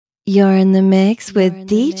You're in the mix with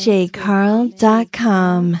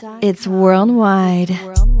DJCarl.com. It's worldwide.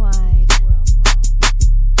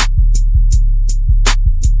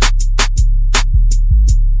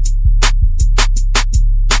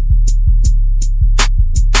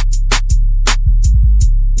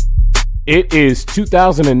 It is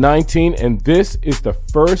 2019, and this is the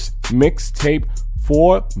first mixtape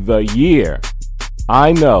for the year.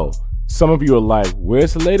 I know some of you are like,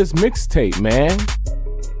 where's the latest mixtape, man?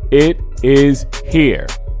 It is here.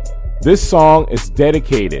 This song is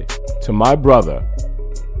dedicated to my brother,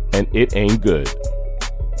 and it ain't good.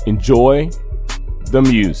 Enjoy the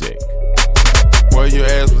music. Where your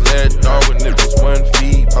ass was at, dog, when it was 1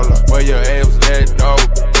 feet. Where your ass was at, dog,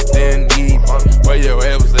 didn't eat. Where your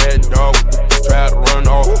ass was at, dog, tried to run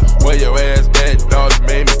off. Where your ass at, dog, you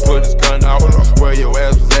made me put his gun out. Where your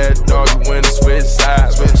ass was at, dog, you went and switched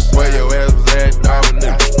sides. Where your ass was at, dog, when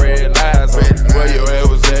it was spread lies. Where your ass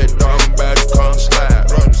was at, dog, I'm about to come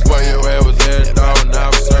slide. Where your ass was at, dog, when I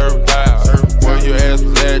was serving dial. Where your ass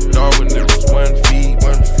was at, dog, when it was 1 feet.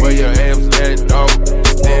 Where your ass was at, dog,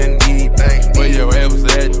 didn't eat. Where your ass was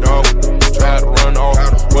at, dog, tried to run off.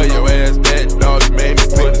 Where your ass at, dog, you made me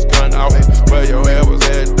put his gun out. Where your ass was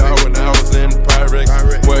at, dog, when I was in the Pyrex.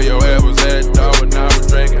 Where your ass was at, dog, when I was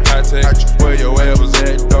drinking high tech. Where your ass was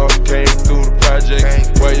at, dog, came through the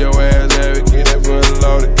project. Where your ass at, we get that for the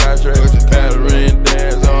loaded contract. Pattern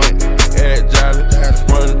dance on, head jolly,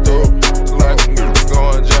 running through, like I'm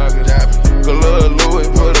going jogging. Good little Louis,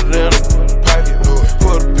 put it in a pocket.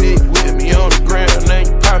 Put a pig with me on the ground,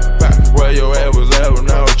 ain't poppin'. Where your ass was at when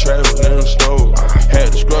I was traveling in the store.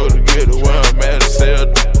 Had to scroll to get to where I'm at to sell.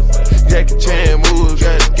 Jackie Chan moves,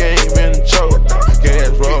 got the game in the choke.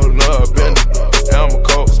 Gas rolling up in the Elmer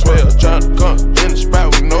Coat 12, trying to come in the spot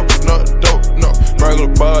with no dope, no. Regular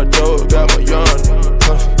bar door, got my young.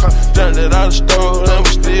 Jumped it out the store, and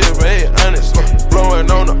we still made honest. Blowing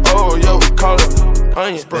on the old, yo, we call it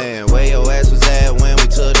onion. Man, where your ass was at when we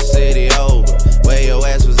took the city over? Where your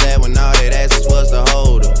ass was at when all that asses was the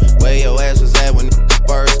holder? Where your ass was at when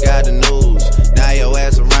first got the news? Now your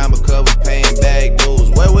ass around because we paying back dues.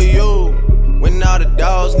 Where were you when all the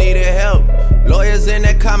dogs needed help? Lawyers in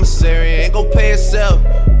that commissary ain't gon' pay itself.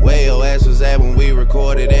 Where your ass was at when we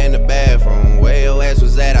recorded in the bathroom? Where your ass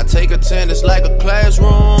was at? I take attendance like a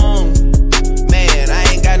classroom. Man, I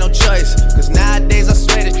ain't got no choice, cause nowadays I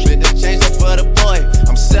swear this shit done changed it for the boy.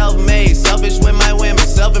 I'm self-made, selfish with my women,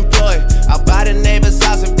 self-employed. I'll buy the neighbor's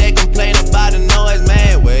house if they complain about the noise,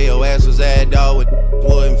 man. Where your ass was at, dog, when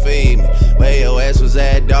wouldn't feed me? Where your ass was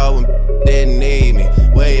at, dog, when didn't need me?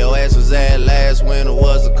 Where your ass was at last winter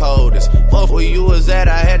was the coldest? Fuck where you was at,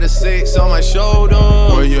 I had the 6 on my shoulder.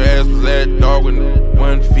 Where your ass was at, dog, when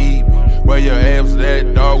 1 feet. Where your ass was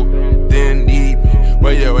at, dog, didn't need me?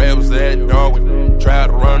 Where your ass was at, dog, when tried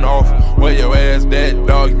to run off? Where your ass at,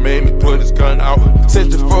 dog, you made me put his gun out.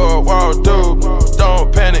 64 wall dude,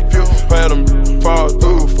 don't panic. Where them fall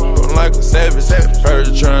through, like a savage. Heard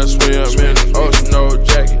you trying to swim in the ocean, no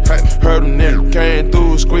jacket. Heard them niggas came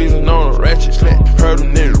through, squeezing on a ratchet. Heard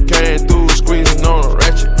them niggas came through, squeezing on a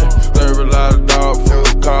ratchet. Serve a lot of dog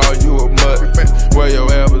food, call you a mutt. Where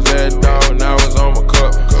your ass was at, dog, now it's on my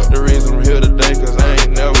cup. The reason I'm here today, cause I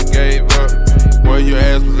ain't never gave up. Where your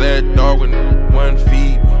ass was at, dog, when 1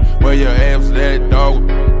 feet. Where your ass was at, dog,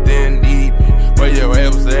 didn't eat. Where your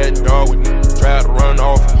ass was at, dog, when tried to run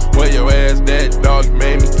off? Where your ass at, dog, you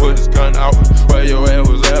made me put his gun out. Where your ass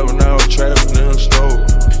was at when I was traveling in the store?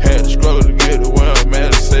 Had to scroll to get to where I'm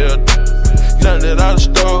at to sell. Jumped it out the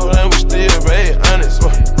store, and we still made honest.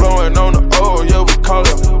 Blowing on the old, yo, we call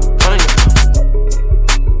it onion.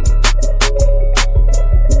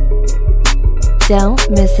 Don't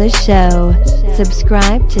miss a show.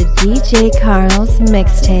 Subscribe to DJ Carl's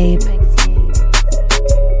mixtape.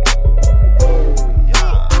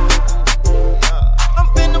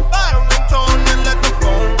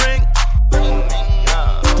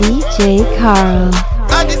 DJ Carl.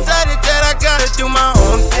 I decided that I gotta do my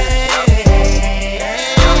own thing.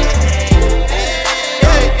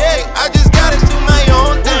 I just gotta do my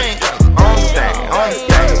own thing. Do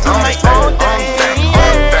my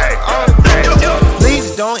own thing.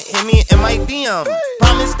 Please don't hit me in my DM.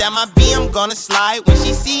 Promise that my BM gonna slide when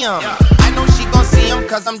she see him. I know she gon' see him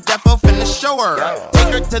cause I'm defo finna show her.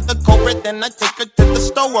 Take her to the culprit, then I take her to the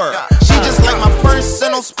store. She just like my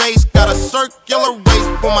personal space. Got a circular waist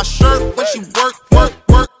for my shirt when she work.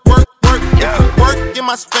 If you work in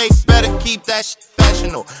my space, better keep that shit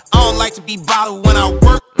fashionable. I don't like to be bothered when I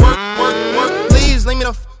work. Please just leave me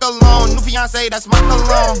the fuck alone. New fiance, that's my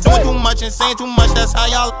cologne. Doing too much and saying too much, that's how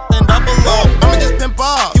y'all end up alone. I'ma just pimp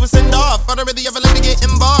off, you was send off. I don't really ever let me get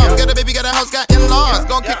involved. Got a baby, got a house, got in-laws.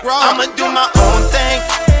 Gon' kick raw. I'ma do my own thing.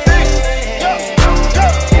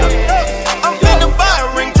 I'm finna buy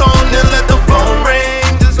a ringtone and let the phone ring.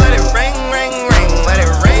 Just let it ring, ring, ring. Let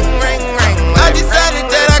it ring, ring, ring. I decided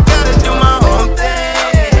that I gotta do my own thing.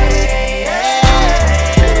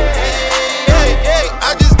 Hey,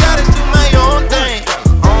 I just gotta do my own thing.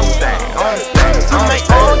 Do my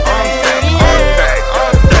own thing.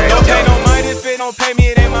 Don't pay no money if it don't pay me,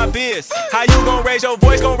 it ain't my biz. How you gon' raise your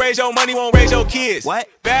voice, gon' raise your money, won't raise your kids? What?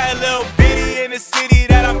 Bad little bitty in the city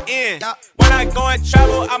that I'm in. When I go and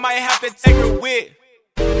travel, I might have to take her with.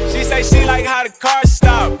 She say she like how the cars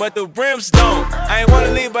stop, but the rims don't. I ain't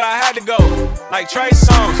wanna leave, but I had to go. Like Trey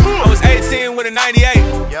Songz. I was 18 with a 98.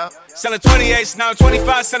 Yep. Selling 28s, now I'm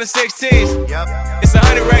 25, selling 16s. Yep. It's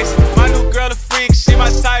 100 race. My new girl a freak, she my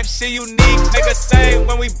type, she unique. Make her say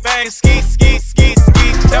when we bang, ski, ski, ski,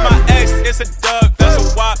 ski. Tell my ex it's a dub, that's a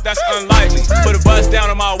wop, that's unlikely. Put a buzz down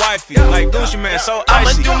on my wifey, like Gucci Man, so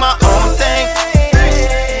icy. I'ma do my own thing.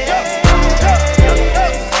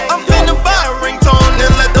 I'm finna buy a ringtone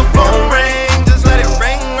and let the phone ring. Just let it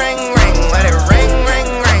ring, ring, ring. Let it ring, ring,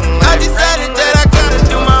 ring. I decided that I gotta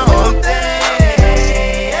do my own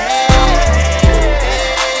thing.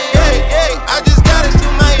 Hey, I just gotta do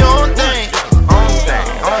my own thing.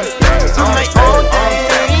 Do my own thing.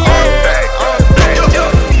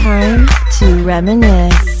 Time to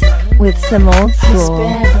reminisce with some old school.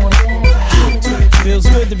 Feels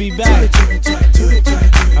good to be back.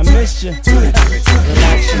 I missed you.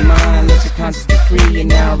 Relax your mind, let your conscience be free. You're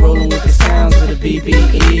now rolling with the sounds of the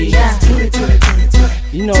BBE.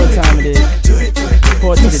 You know what time it is.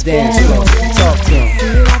 Report to the dance floor. Talk to him. See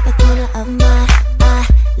you at the corner of my eye,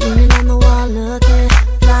 leaning on the wall, looking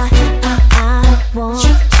fly. I want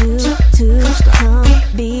you to come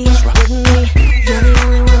be with me. You're the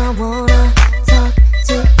only one I wanna talk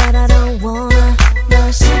to, but I don't wanna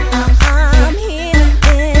rush. I'm here,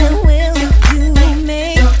 and will you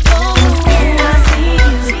make your move? I see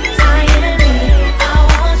you, I am me. I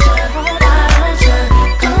want you, why don't you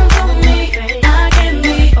come for me? I can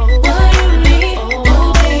be what you need,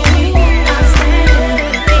 oh baby. I'm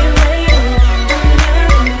standing and waiting.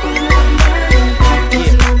 Get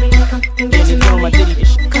to know me, come and get to know me.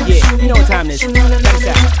 Yeah, you know what time it is. Check this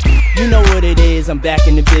out. You know what it is, I'm back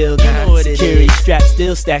in the building. You know what it Security is. Strap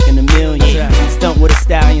still stacking a million. Right. Stunt with a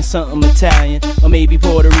stallion, something Italian. Or maybe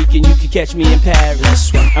Puerto Rican, you could catch me in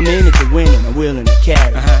Paris. Right. I'm in it to win and I'm willing to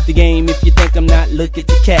carry the game. If you think I'm not, look at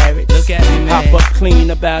the carrots. Look at me, man. Hop up clean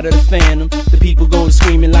up out of the phantom. The people going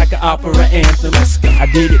screaming like an opera anthem. Let's go. I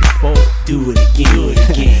did it before, do it again. Do it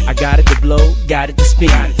again. I got it to blow, got it to spin.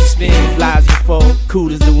 Flies before,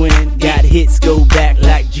 cool as the wind. Got hits, go back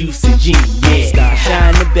like Juice and Gene. Yeah,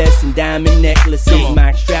 shine the best in diamond necklaces. My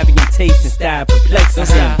extravagant taste and style perplexes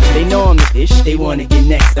them. They know I'm the ish, they wanna get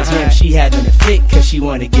next to him. She having a fit cause she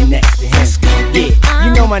wanna get next to him. Yeah,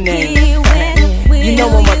 you know my name. You know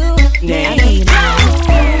what my name.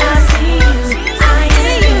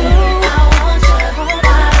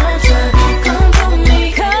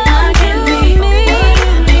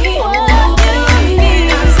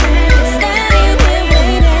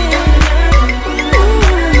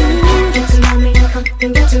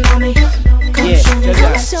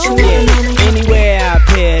 Anywhere I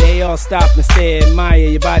appear, they all stop and stare. Admire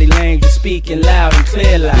your body language, speaking loud and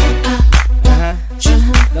clear like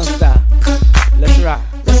don't stop, let's rock.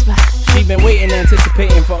 She been waiting,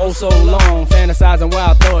 anticipating for oh so long, fantasizing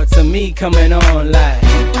wild thoughts of me coming on like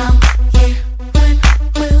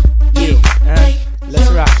let's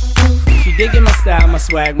rock. She digging my style, my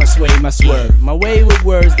swag, my sway, my swerve. My way with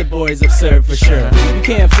words, the boys observe for sure. You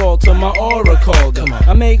can't fault till my aura called her.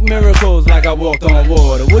 I make miracles like I walked on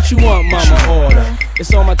water. What you want, mama, order?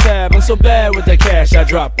 It's on my tab, I'm so bad with that cash, I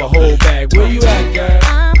drop a whole bag. Where you at, girl?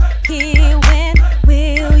 I'm here, when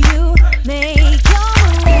will you make your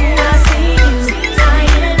move? I see you, I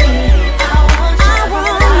am me. I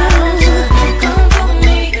want you, come for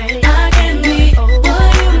me. I can be what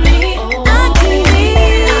you need. I can be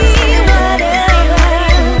whatever,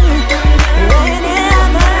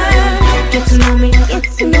 whenever. Get to know me, get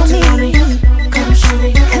to know me. Come show me,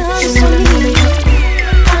 come show me.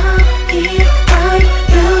 I'm here, right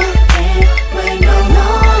here, and wait no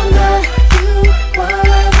longer. You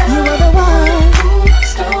were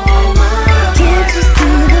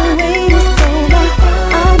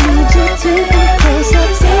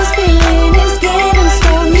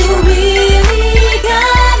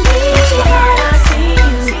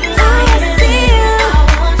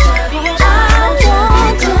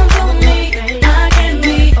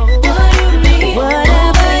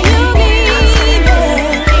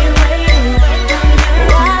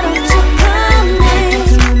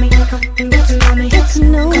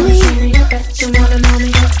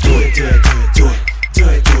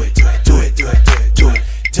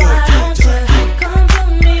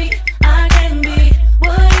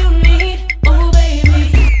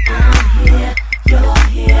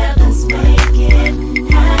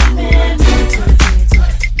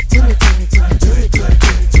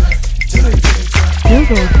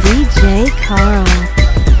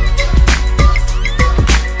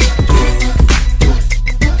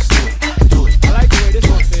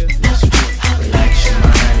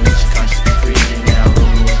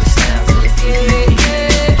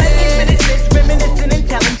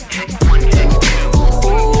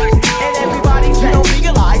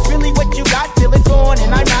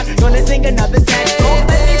another dance. So let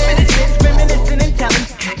me finish this, reminiscing and telling.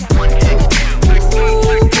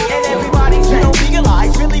 And everybody say, you don't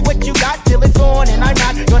realize really what you got till it's gone, and I'm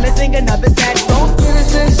not gonna sing another sad song.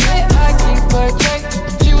 Innocent sweet, I keep her check.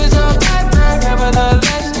 She was a bad girl,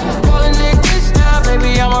 nevertheless. Calling it this now,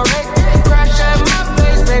 baby, I'm a wreck. Crash at my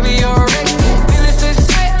place, baby, you're a wreck. Innocent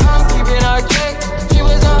sweet, I'm keeping her check. She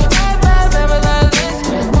was a bad girl, nevertheless.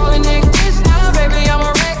 Calling it this now, baby, I'm a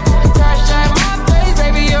wreck. Crash at my place,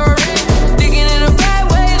 baby, you're a wreck. Digging in a bad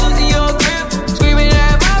way, losing your grip. Screaming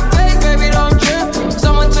at my face, baby, don't trip.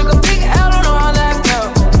 Someone took a big L, don't know how that felt.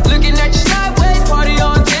 Looking at you sideways, party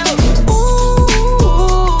on tilt.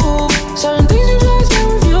 Ooh, certain things you just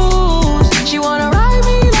can't refuse. She wanna ride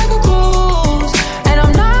me like a cruise, and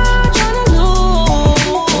I'm not tryna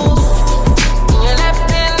lose. When you're left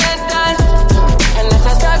in the dust, unless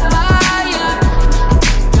I stuck by you,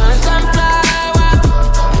 you're a sunflower.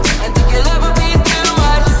 I think you'll ever be too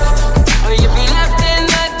much, or you'll be left in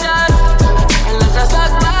the dust, unless I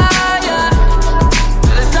stuck by you.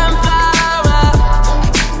 You're the sunflower,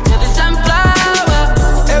 you're the sunflower.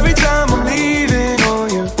 Every time I'm leaving on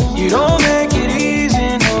you, you don't make it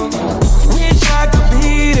easy, no. Wish I could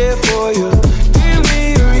be there for you. Give me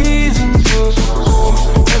a reason to.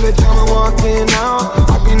 Every time I'm walking out,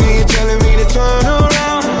 I can hear you telling me to turn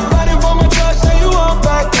around. Fighting for my trust, so you won't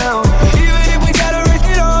back down. Even if we gotta risk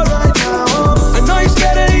it all right now. I know you're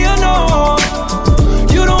scared of the unknown.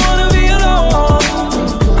 You don't wanna be alone.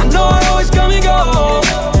 I know I always come and go,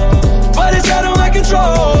 but it's out of my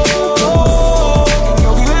control.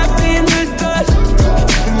 You'll be left in the dust,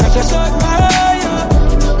 unless I stuck by you.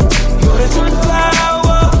 You're the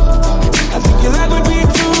sunflower. I think you'll ever be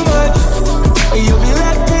too much, or you'll be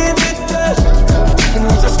left in the dust,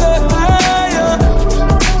 unless I stuck by you.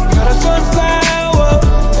 You're the sunflower.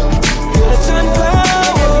 You're the sunflower.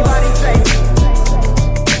 Everybody say,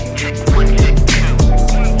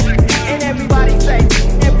 and everybody say,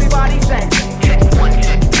 everybody say,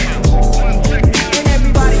 and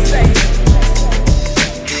everybody say,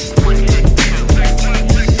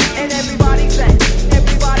 and everybody say,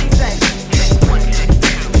 everybody say.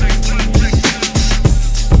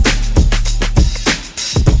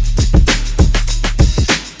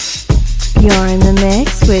 You're in the mix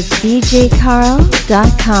with DJCarl.com.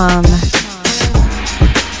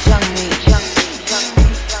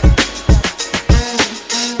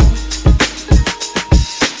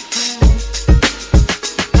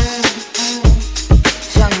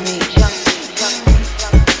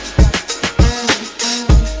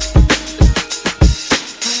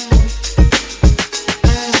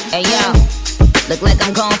 Hey yo, look like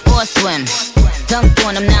I'm going for a swim. Dunked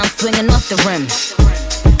on him, now I'm swinging off the rim.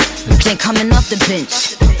 Then coming off the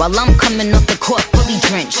bench, while I'm coming off the court fully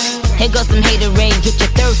drenched. Here goes some haterade, get your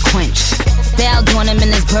thirst quenched. Style doing him in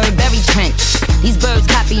this Burberry trench. These birds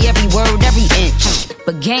copy every word, every inch.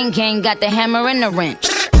 But gang got the hammer and the wrench.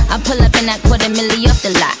 I pull up in that $250,000 off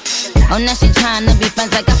the lot. Oh, now she tryna be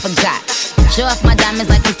friends like I forgot. Show off my diamonds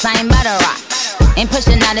like I'm signed by the rock. Ain't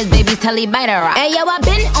pushing out his baby's telly by the rock. Hey yo, I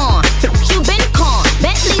been on, you been con.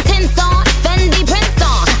 Bentley tints on, Fendi prints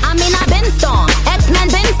on. I mean I been storm,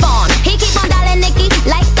 X-Men been form. He keep on dialing Nicki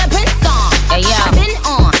like the Prince song. Hey yo, I been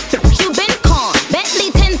on, you been con.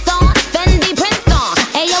 Bentley tints on, Fendi prints on.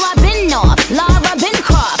 Hey yo, I been off, Laura been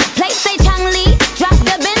crossed. Play say Chang Lee, drop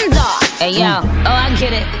the bins off. Hey yo, oh I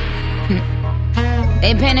get it.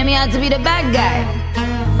 They painted me out to be the bad guy.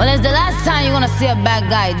 Well, it's the last time you gonna see a bad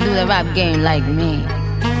guy do the rap game like me.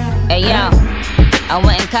 Hey yo, I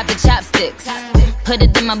went and copped the chopsticks. Put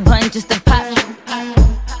it in my bun just to pop.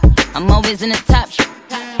 I'm always in the top.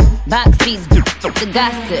 Box seats, the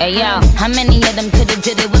gossip. Hey yo, how many of them could've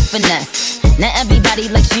did it with finesse? Not everybody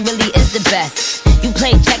like she really is the best. You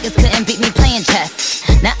played checkers, couldn't beat me playing chess.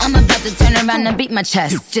 Now I'm about to turn around and beat my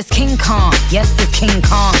chest. Just King Kong, yes, this King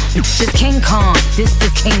Kong. Just King Kong, this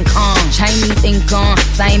is King Kong. Chinese ink on,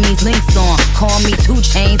 Siamese links on. Call me 2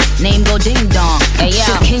 Chainz, name go ding dong. Hey yo,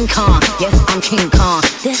 just King Kong, yes, I'm King Kong.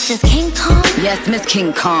 This is King Kong? Yes, Miss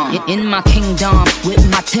King Kong. In my kingdom, with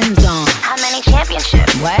my Timbs on. How many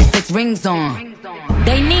championships? What? 6 rings on.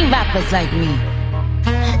 They need rappers like me.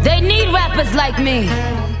 They need rappers like me,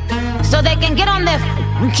 so they can get on their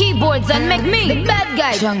keyboards and make me the bad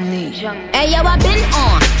guy. Hey yo, I been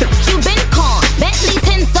on, you been con. Bentley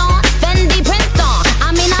tints on, Fendi prints on. I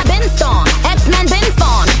mean I been storm, X-Men been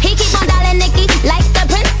form. He keep on dialing Nicki like the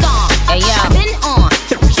Prince song. Hey yo, I been on,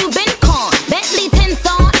 you been con. Bentley tints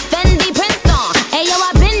on, Fendi prints on. Hey yo,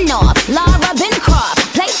 I been off, Laura been crossed.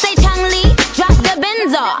 Play say Chang Lee, drop the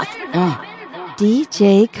bins off.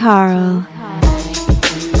 DJ Carl.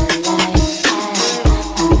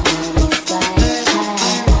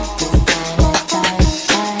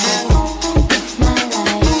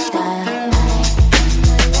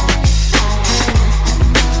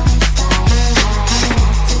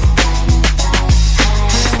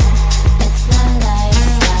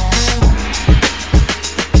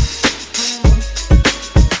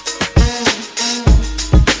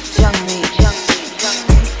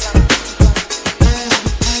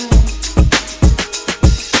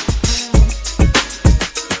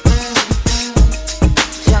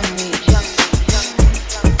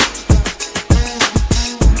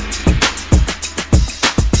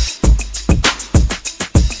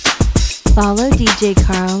 Follow DJ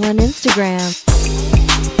Carl on Instagram.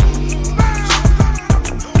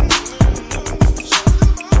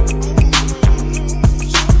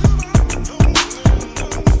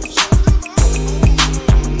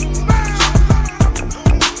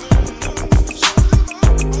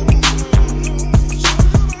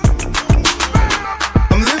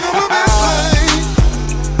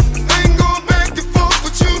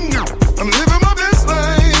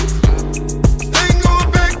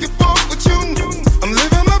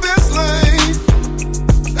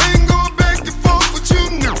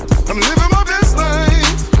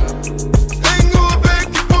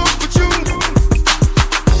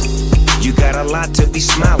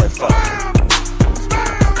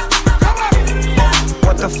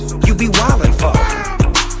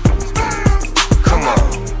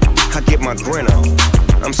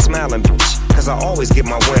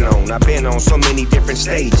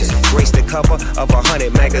 Stages, graced the cover of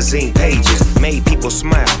 100 magazine pages, made people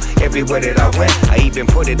smile everywhere that I went. I even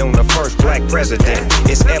put it on the first black president.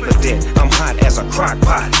 It's evident I'm hot as a crock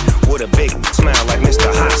pot with a big smile like Mr.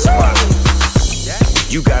 Hot Spot.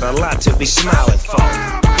 You got a lot to be smiling for.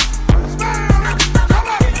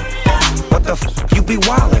 What the you be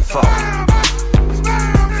wildin' for?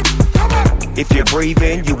 If you're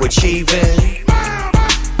breathing, you achieving.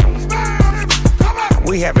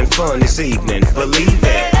 We having fun this evening, believe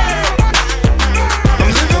it. I'm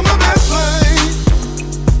living my best life.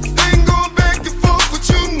 Ain't going back and forth with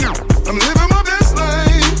you now. I'm living my best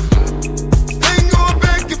life. Ain't going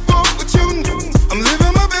back and forth with you now. I'm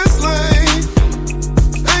living my best life.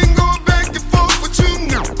 Ain't going back and forth with you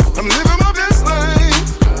now. I'm living my best life.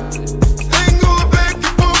 Ain't going back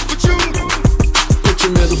and forth with you now. Put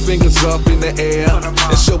your middle fingers up in the air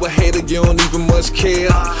and show a hater you don't even much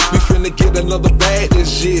care. We finna get another bag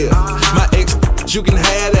this year. My ex, you can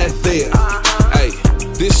have that there. Hey,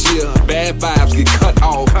 this year, bad vibes get cut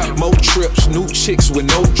off. More trips, new chicks with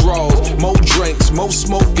no draws. More drinks, more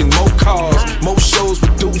smoking, more cars. More shows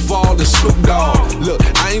with Duval and Snoop Dogg. Look,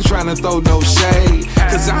 I ain't tryna throw no shade,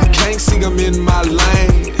 cause I can't see them in my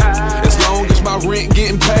lane. As long as my rent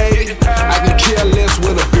getting paid, I can care less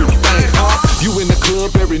with a big thing, huh? You in the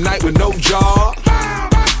club every night with no job,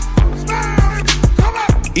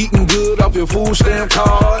 eating good off your food stamp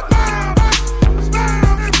card.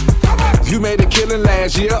 You made a killing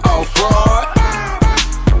last year off fraud.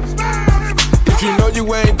 If you know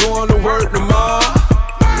you ain't going to work tomorrow,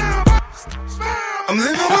 I'm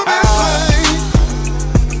living my best life.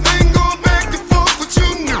 Ain't going back and forth with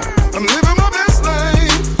you now. I'm living my best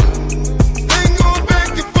life. Ain't going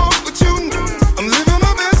back and forth with you now. I'm living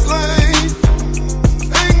my best life.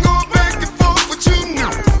 Ain't going back and forth with you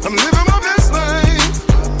now. I'm living my best life.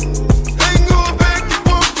 Ain't going back and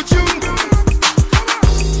forth with you now.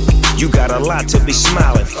 You got a lot to be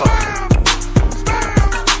smiling for.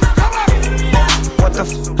 What the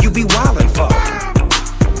you be wildin' for?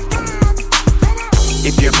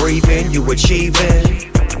 If you're breathing, you achieving.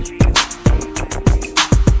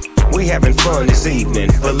 We having fun this evening,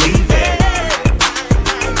 believe it.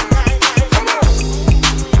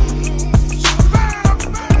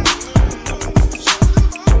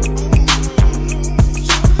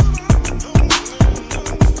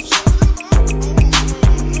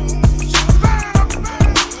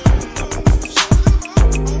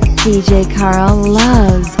 DJ Carl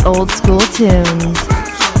loves old school tunes.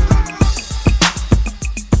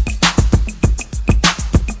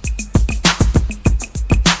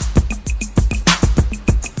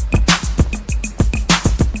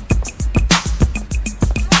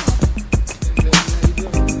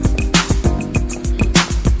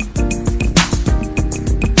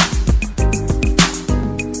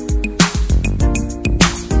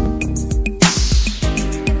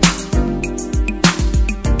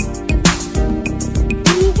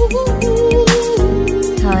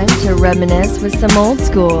 Time to reminisce with some old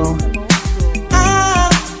school.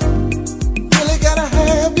 Really gotta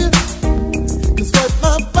have you. 'Cause what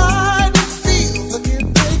my body feels, I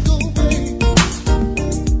can't take away.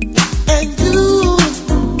 And you're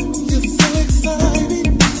so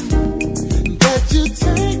exciting that you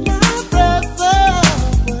take my breath away.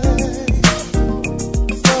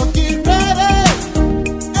 So get ready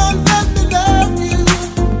and let me love you.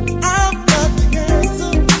 I've got the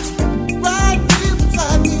answer right here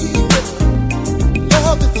beside me.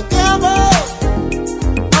 Love is a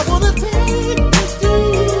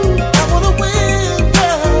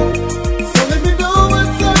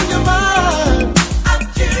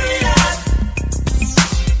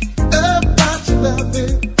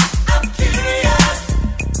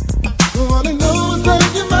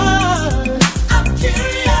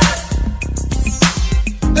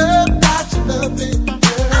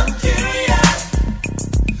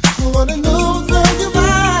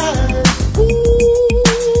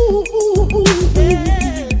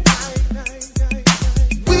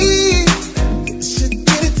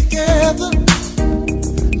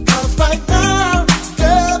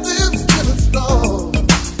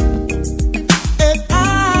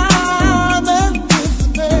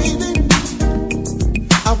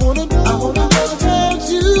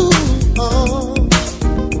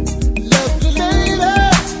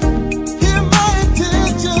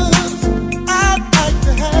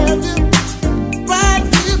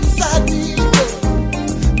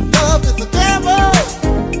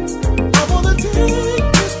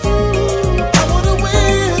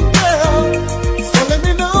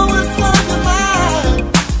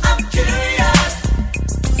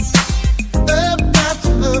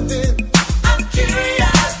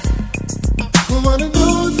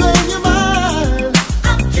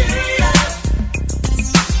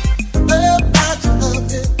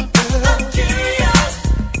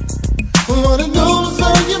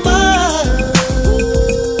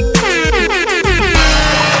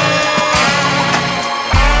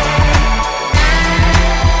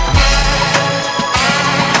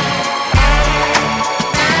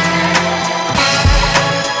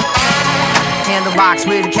man that rocks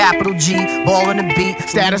with a capital G. Ball in the beat.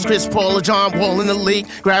 Status Chris Paul or John Wall in the league.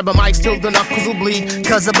 Grab a mic, still the knuckles will bleed.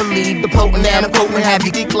 Cause I believe the potent and I'm potent have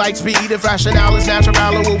you geek like speed. If rationale is natural,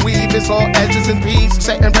 it will weave. It's all edges and peas.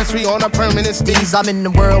 Setting press free on a permanent steez. I'm in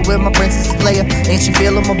the world where my princess is Leia. Ain't she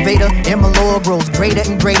feeling my Vader? And my lore grows greater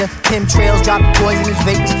and greater. Chemtrails dropping poisonous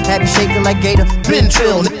vapors. Have you shaking like Gator. Been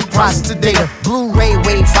trilled, process data. Blu-ray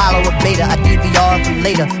wave, follow a beta. I DVR for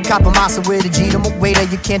later. Copper massa with a G to my waiter.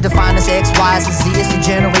 You can't define us X, Y, and Z. It's the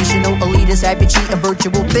generational elitists. Happy cheating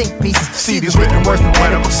virtual think pieces. See these written words with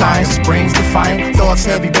medical science. Brains defiant. Thoughts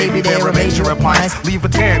heavy, baby, they're a major appliance. Leave a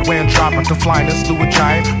tan when dropping to flyness through a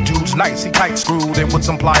giant. Dude's nice, he tight screwed in with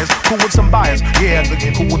some pliers. Cool with some buyers. Yeah,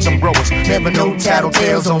 looking cool with some growers. Never know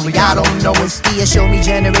tattletales, only I don't know us. Yeah, show me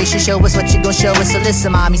generation, show us what you gon' show us. So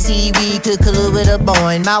listen, mommy, seaweed, cook with a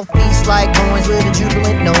boing. Mouthpiece like coins with a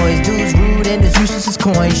jubilant noise. Dudes rude and as useless as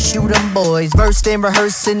coins. Shoot 'em boys, versed and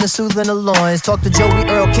rehearsed in the soothing of loins. Talk to Joey,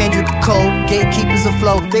 Earl, Kendrick, Cole, gatekeepers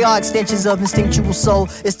afloat. They are extensions of instinctual soul.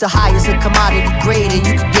 It's the highest of commodity grade, and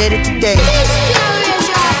you can get it today.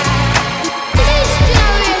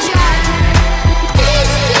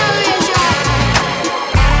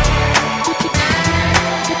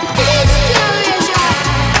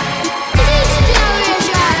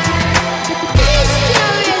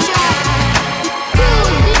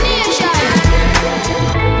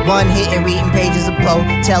 One hit and reading pages of Poe.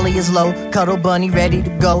 Telly is low, cuddle bunny ready to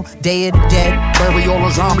go. Day of the dead, bury all the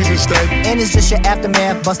zombies instead. And it's just your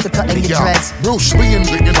aftermath, Buster cutting your dreads. Bruce Lee and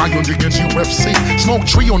digging iron against UFC. Smoke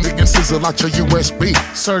tree on digging sizzle out your USB.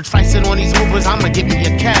 Surge pricing on these Ubers, I'ma give me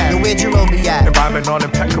a cab. Yo, where'd your be at? And vibing on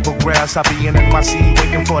impeccable grass. I be in my seat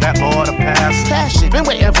waiting for that law to pass. Cash it, been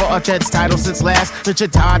waiting for a Jets title since last.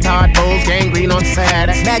 Richard Todd Bowles, gangrene on sad.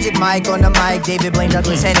 Magic Mike on the mic, David Blaine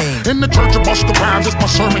Douglas Henning. In the church of Busta Rhymes, it's my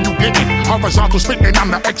sermon you getting. Horizontal spitting, I'm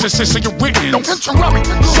the exorcist of your witness. Don't interrupt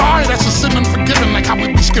me. Sorry, that's a sin unforgiven. Like how we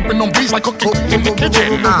be skipping on beats like cooking in the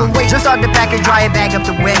kitchen. Wait, just start the pack and dry it back up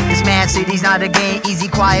the wet. This man city's not a game, easy,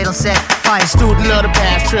 quiet on set. Fine student of the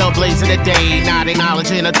past, trailblazing the day. Not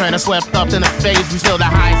acknowledging a trend swept up in the face. We still the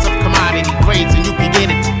highest of commodity grades, and you can get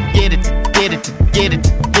it, get it, get it, get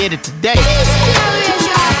it, get it today.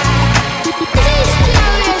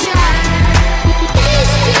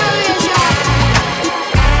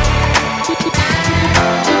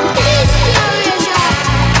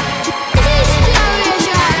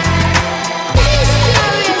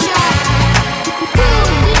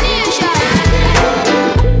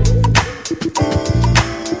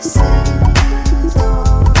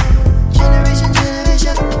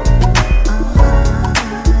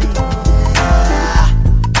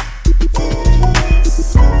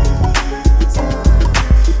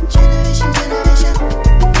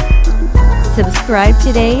 Subscribe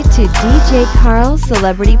today to DJ Carl's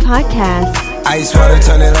Celebrity Podcast. Ice water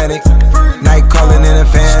turn Atlantic. Night calling in a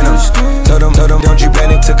phantom. Told them, don't you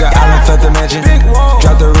panic. Took an island, felt the mansion.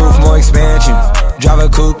 Drop the roof, more expansion. Drive a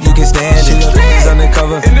coupe, you can stand it. He's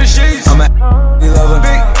undercover. I'm a we love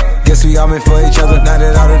her. Guess we all meant for each other. Now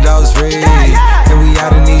that all the dogs free, and we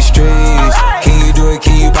out in these streets. Can you do it?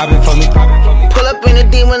 Can you pop it for me? Pull up in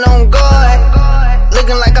a demon on guard.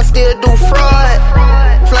 Looking like I still do fraud.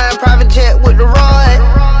 Flying private jet with the rod.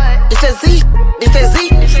 It's that Z, it's that Z.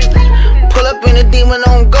 Pull up in a demon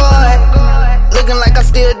on guard. Looking like I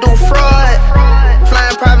still do fraud.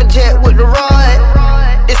 Flying private jet with the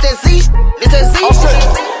rod. It's that Z, it's that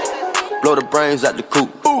Z. Blow the brains out the coop.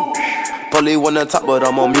 Polly one on top, but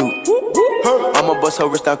I'm on mute. I'ma bust her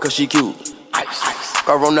wrist down cause she cute.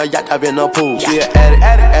 Car on the yacht, I've been a pool. She an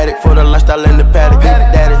addict for the lifestyle in the paddock.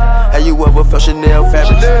 Daddy, have you ever felt Chanel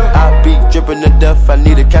fabric? I be dripping to death, I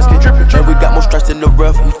need a casket. And we got more strikes in the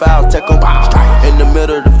rough, we foul tech em. In the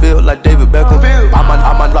middle of the field like David Beckham.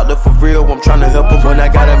 I'm unlocked up for real, I'm tryna help him. When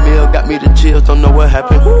I got a meal, got me the chills, don't know what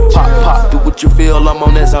happened. Pop, do what you feel, I'm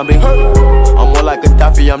on that zombie. I'm more like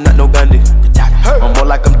Gaddafi, I'm not no Gandhi. I'm more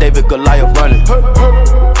like I'm David Goliath running.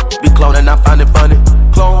 Be cloning, I find it funny.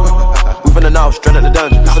 Clone. We finna know, straight out the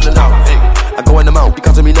dungeon. Listen to now, hey. I go in the mouth,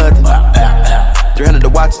 because of me nothing. 300 the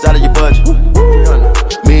watch is out of your budget.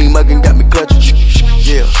 Mean muggin' got me clutching.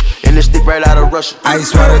 Yeah, and this stick right out of Russia.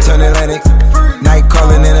 Ice water turn Atlantic. Night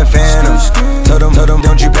calling in a phantom. Told them,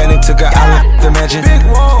 don't you panic. Took an island, the mansion.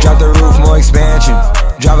 Drop the roof, more expansion.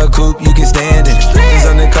 Drive a coupe, you can stand it. He's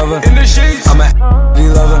undercover. I'm a we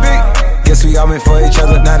love her. Guess we all meant for each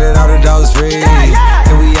other. Now that all the dogs free,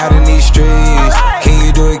 and we out in these streets. Can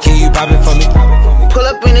you do it? Can you pop it for me? Pull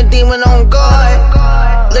up in a demon on guard.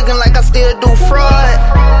 Looking like I still do fraud.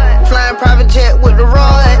 Flying private jet with the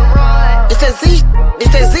rod. It's that Z,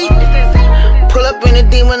 it's that Z. Pull up in a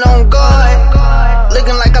demon on guard.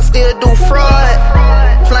 Looking like I still do fraud.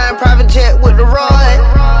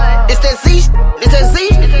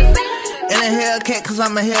 Hellcat cause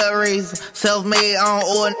I'm a hell raiser. Self-made, I don't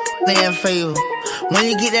owe a in favor. When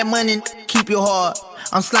you get that money, keep your heart.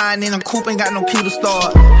 I'm sliding in a coupe, ain't got no key to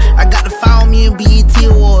start. I got to follow me in BET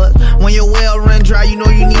Awards. When your well run dry, you know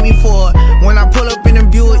you need me for it. When I pull up in a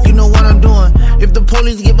Buick, you know what I'm doing. If the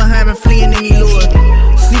police get behind me, fleeing any lure.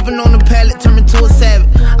 Sleeping on the pallet, turn me to a savage.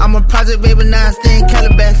 I'm a project baby, now I stay in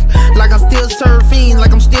Calabash. Like I still serve fiends,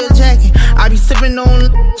 like I'm still jacking. I be sipping on,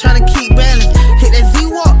 trying to keep balance. Hit that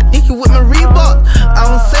Z-Walk, Nicky with my Reebok. I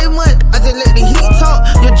don't say much, I just let the heat talk.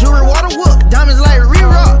 Your jewelry water whoop, diamonds like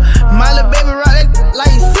re-rock. My little baby rock that like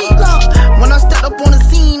C-Lock. When I stepped up on the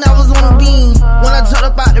scene, I was on a beam. When I turned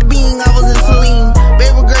up out the beam, I was in Celine.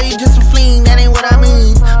 Baby girl, you just a fleen, that ain't what I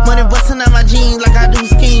mean. Money busting out my jeans like I do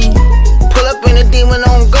skiing. Pull up in a demon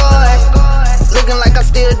on guard, looking like I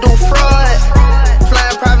still do fraud.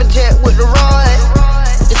 Flying private jet with the rod.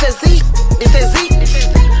 It's that Z, it's that Z.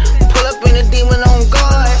 Pull up in a demon on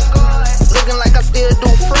guard, looking like I still do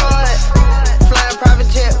fraud. Flying private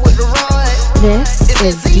jet with the rod. This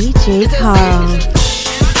is DJ Carl.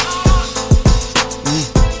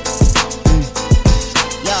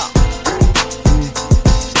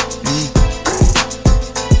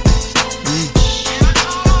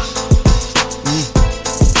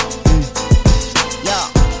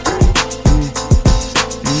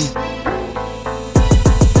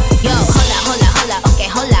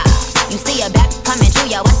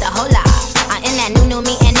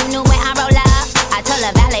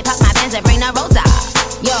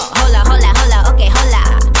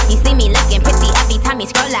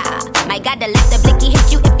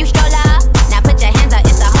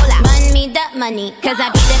 Cause I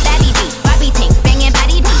be the baddie beat, Barbie tank, banging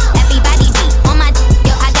body beat, everybody beat, on my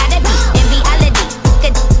yo, I gotta be, in reality,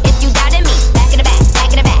 if you doubted me, back in the back,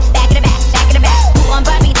 back in the back, back in the back, back in the back, who on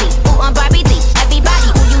Barbie beat, everybody,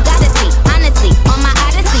 who you gotta see, honestly, on my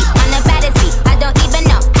odyssey, on the baddest beat, I don't even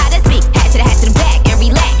know how to speak, hat to the back, and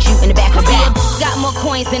relax, you in the back of the back. Got more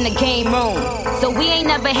coins than the game room, so we ain't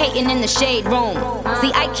never hating in the shade room,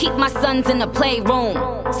 see I keep my sons in the playroom,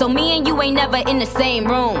 so me and you ain't never in the same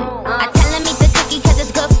room, I tell him eat the cookie cause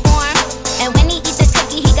it's good form. And when he eat the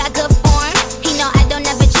cookie, he got good form. He know I don't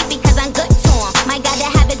ever cheat because I'm good to him. My gotta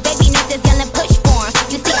have his baby nurses gonna push for him.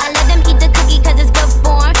 You see, I let him eat the cookie cause it's good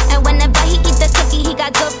form. And whenever he eat the cookie, he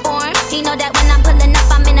got good form. He know that when I'm pulling up,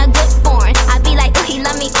 I'm in a good form. I be like, ooh, he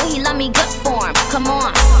love me, good form. Come on.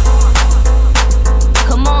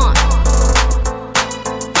 Come on.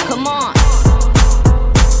 Come on.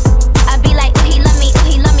 I be like, ooh, he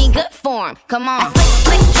love me, good form. Come on.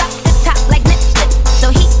 Slick, drop the top like lip slips. So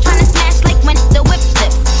he tryna smash like when the whip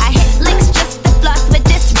flips. I hit licks just to floss with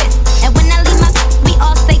this wrist. And when I leave my we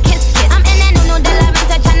all say kiss, kiss. I'm in that Nuno de la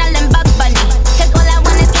Renta tryna learn Bug Bunny. Cause all I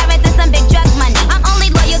want is carrots and some big drug money. I'm only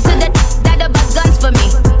loyal to the that'll bust guns for me.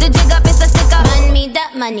 The jig up is a sticker. Run me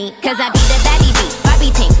that money. Cause I be the baddie beat. Barbie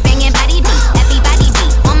tank, banging body beat. Everybody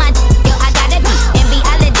beat. On my yo, I gotta be. In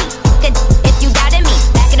reality. Cause if you doubted me,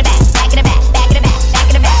 back in the back, back in the back, back in the back, back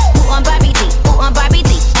in the back. Who on Barbie beat? Who on Barbie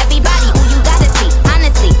beat? Everybody who you gotta see.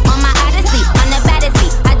 Honestly, on my odyssey, on the baddest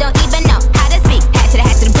beat. I don't even know how to speak. Hat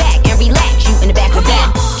to the back and relax, you in the back of that.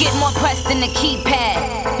 Get more pressed than the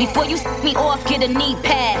keypad. Before you me off, get a knee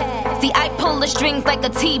pad. See, I pull the strings like a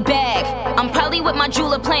tea bag. I'm probably with my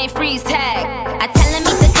jeweler playing freeze tag. I tell him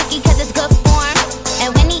eat the cookie cause it's good form.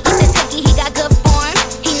 And when he eat the cookie, he got good form.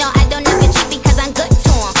 He know I don't ever cheat because I'm good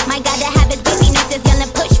to him. My gotta have his baby nurses gonna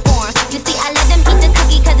push for him. You see, I let him eat the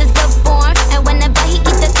cookie cause it's good form. And whenever he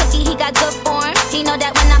eat the cookie, he got good form. He know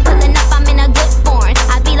that when I'm pulling up, I'm in a good form.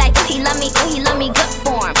 I be like, ooh, he love me, good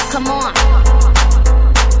form. Come on.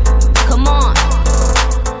 Come on.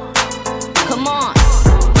 Come on.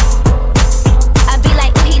 I be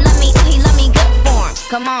like, ooh, he love me, good form.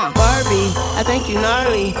 Come on. Barbie, I think you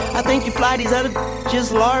gnarly. I think you fly these other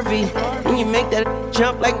just larvae. And you make that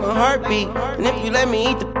jump like my heartbeat. And if you let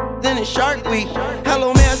me eat then it's Shark Week.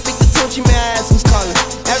 Hello, may I speak to Tunchi? May I ask who's calling?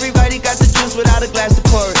 Everybody got the juice without a glass to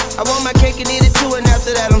pour it. I want my cake and eat it too, and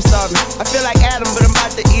after that I'm starving. I feel like Adam, but I'm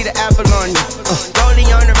about to eat an apple on you.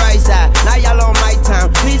 Rolling on the right side, now y'all on my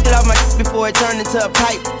time. Please get off my before it turned into a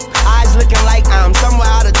pipe. Eyes looking like I'm somewhere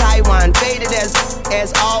out of Taiwan. Faded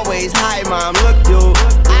as always. Hi, mom, look, dude.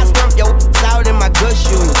 I stump your out in my good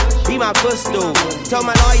shoes. Be my footstool. Told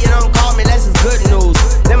my lawyer don't call me, that's his good news.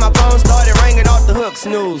 Then my phone started ringing off the hook,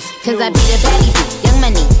 snooze. Cause I be the baddie beat, Young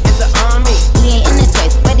Money. It's an army. He ain't in the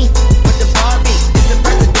toys, ready. With the Barbie, it's the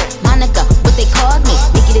president. Monica, what they called me.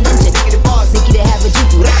 Nikki the ninja. Nikki the boss. Nikki the have a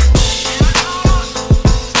juju.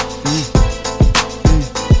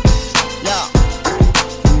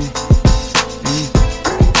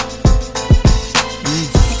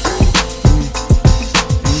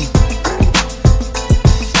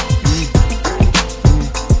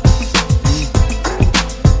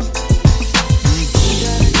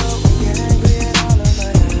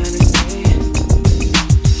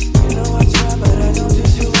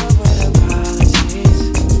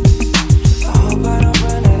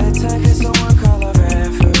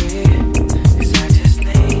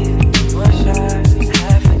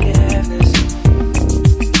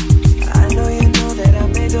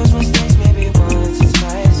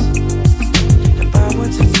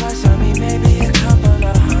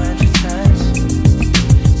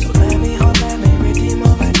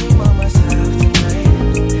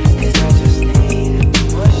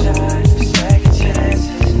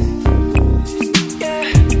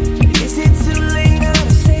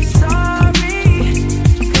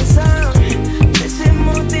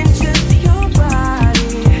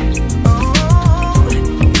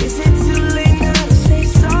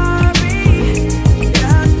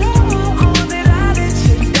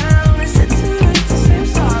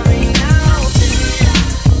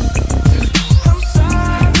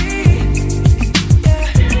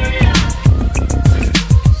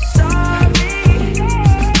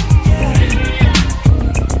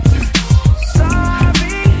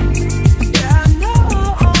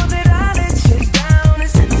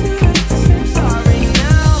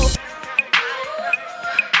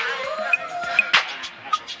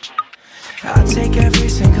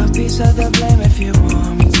 myself the blame if you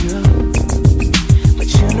want me to. But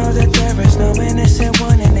you know that there is no innocent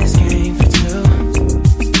one in this game for two.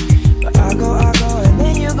 But I go, and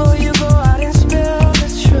then you go out and spill the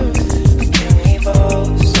truth. Can we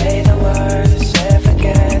both say the words and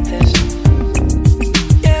forget this?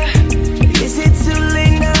 Yeah, is it too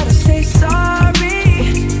late now to say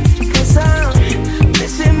sorry? 'Cause I'm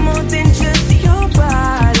missing more than just your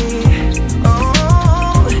body.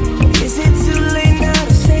 Oh, is it too late now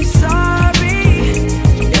to say sorry?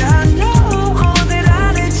 Yeah, I know that I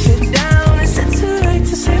let you down. Is it too late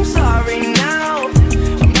to say I'm sorry now?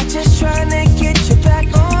 I'm not just trying to get you back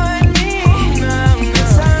on me.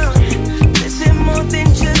 'Cause I'm missing more than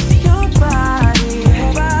just your body.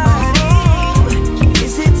 Oh,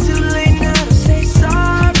 is it too late now to say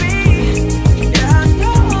sorry? Yeah, I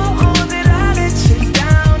know that I let you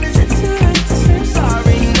down. Is it too late to say I'm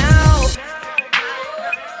sorry now?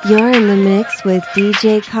 You're in the mix with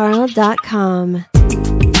DJCarl.com.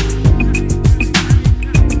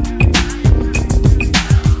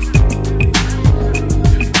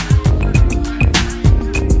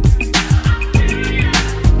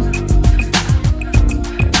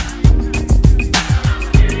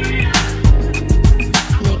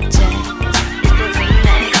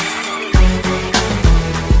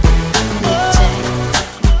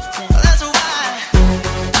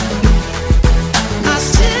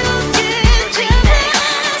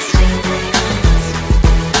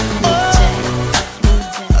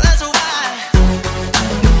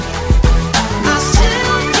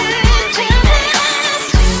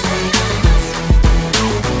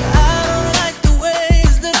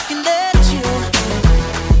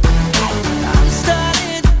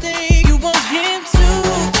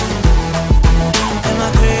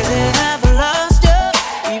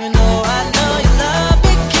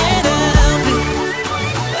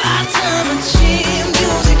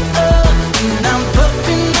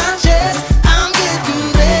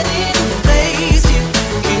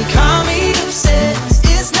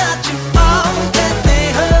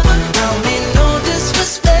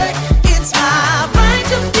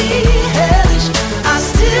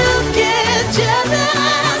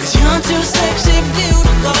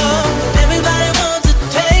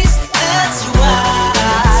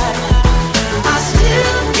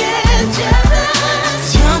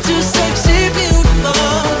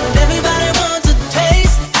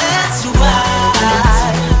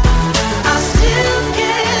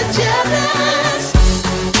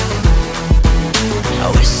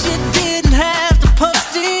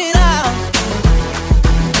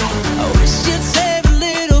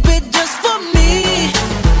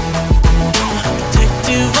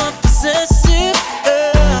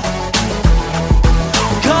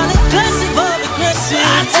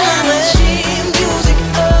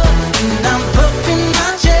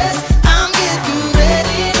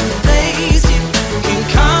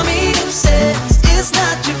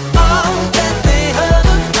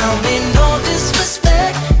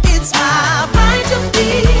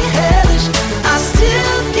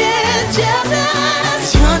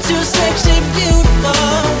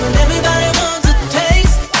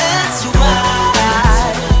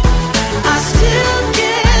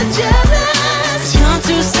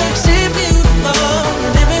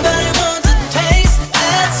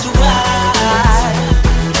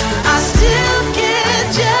 I still get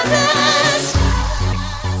jealous.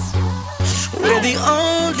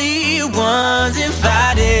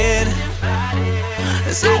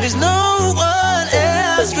 Say there's no one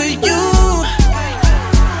else for you,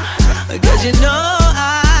 'cause you know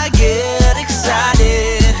I get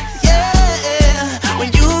excited, yeah, when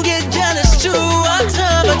you get jealous too. I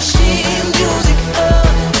turn my cheap music up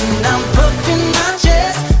and I'm puffing my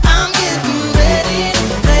chest. I'm getting ready to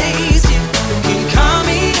face you. You can call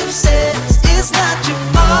me obsessed. It's not your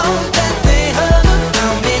fault that they hurt. I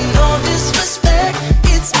mean no disrespect.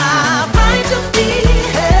 It's my right to be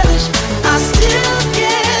hellish. I still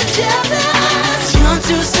get jealous. You're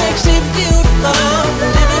too sexy, beautiful.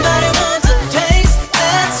 Everybody wants a taste.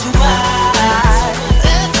 That's why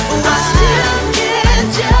I still get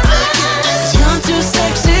jealous. You're too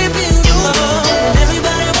sexy, beautiful.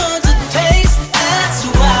 Everybody wants a taste. That's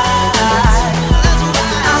why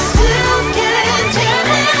I still get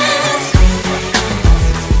jealous.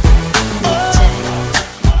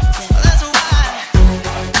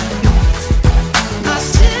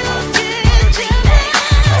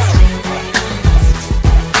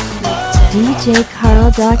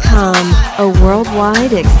 DJCarl.com, a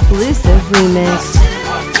worldwide exclusive remix.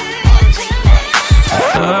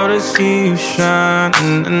 Love to see you shine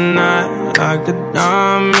in the night like a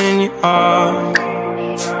diamond in your heart.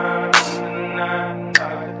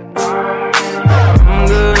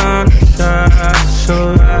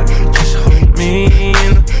 alright, just hold me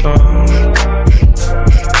in the dark.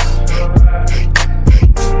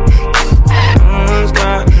 No one's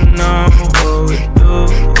got to know what we do.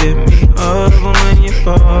 Hit me up when you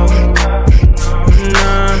fall.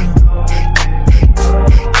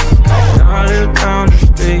 I live down the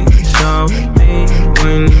street, so with me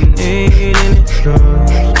when you need and it's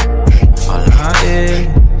yours. All I is,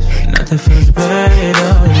 nothing feels better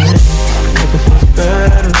than this. Nothing feels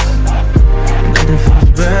better. Nothing feels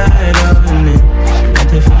better than this.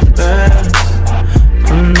 Nothing feels better.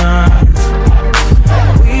 I'm not.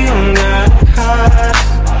 We don't got high.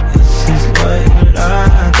 This is what you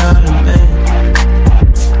like, gotta make.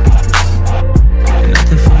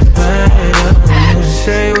 Nothing feels better than this.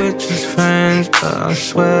 Say we're just friends, but I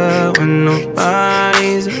swear when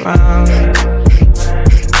nobody's around.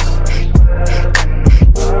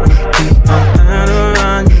 Keep my hand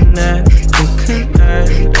around your neck and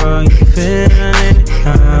connect while you're feeling it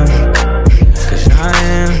now. 'Cause I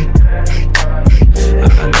am.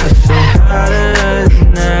 I got so high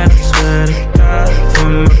that I swear to God,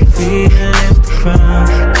 from my feet and hit the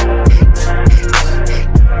ground.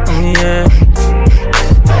 Oh yeah.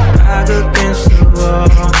 Back against the wall,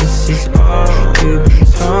 this is all we've been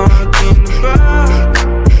talking about.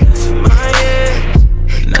 My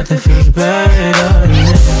ears, nothing feels better than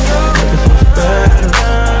this. Nothing feels better.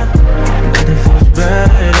 Nothing feels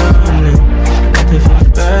better than this. Nothing feels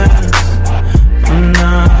better. I'm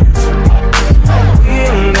not. We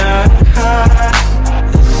don't got high.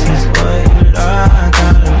 This is what you like,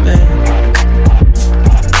 gotta make.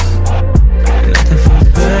 Nothing feels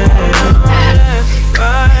better.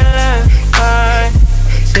 Left, right,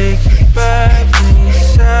 take you back from your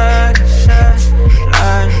side to side,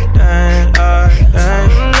 like that, like that.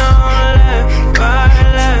 No,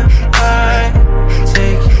 left, right,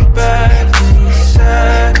 take you back from your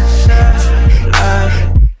side to side, like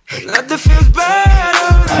nothing feels better.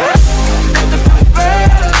 Nothing feels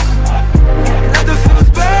better. Nothing feels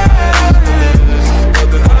better.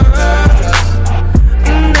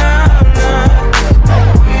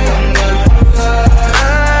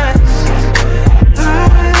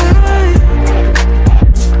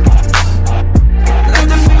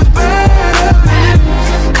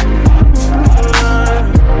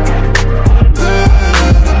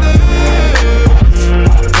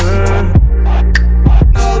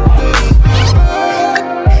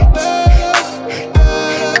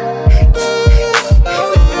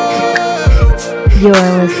 You're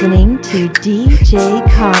listening to DJ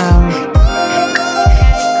Carl.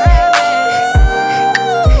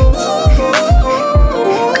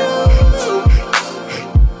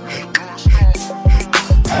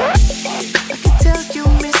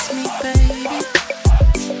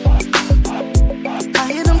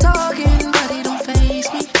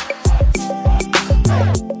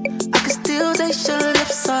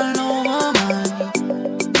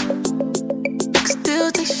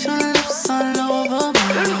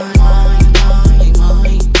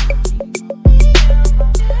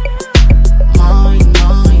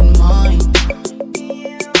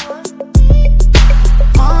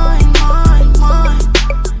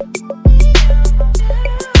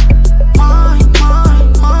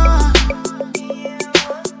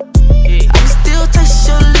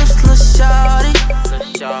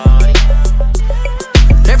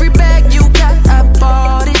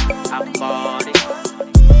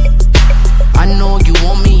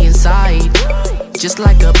 Just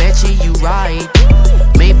like a betcha you right.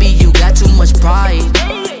 Maybe you got too much pride.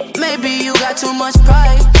 Maybe you got too much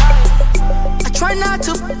pride. I try not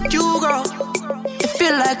to f*** you, girl. It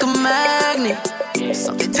feel like a magnet.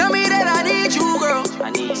 Something tell me that I need you, girl.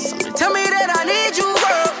 Something tell me that I need you,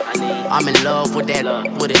 girl. I'm in love with that,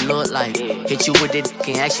 what it look like. Hit you with it,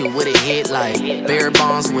 can ask you what it hit like. Bare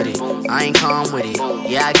bonds with it, I ain't calm with it.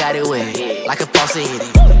 Yeah, I got it with it, like a faucet hit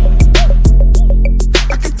it.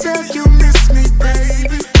 I can tell you miss me,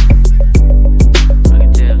 baby.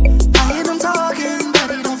 I hear them talking,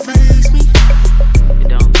 but it don't faze me.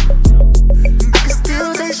 I can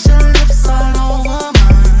still taste your lips all over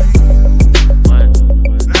mine.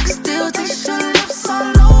 I can still taste your lips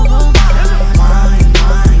all over mine. Mine,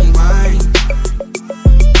 mine, mine.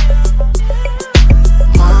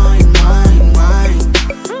 Mine, mine, mine.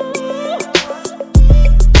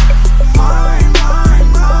 Mine, mine,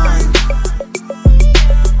 mine.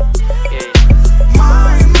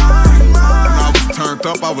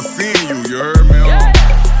 Up, I was seeing you, you heard me?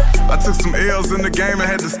 I took some L's in the game and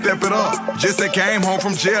had to step it up. Just that came home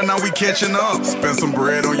from jail, now we catching up. Spend some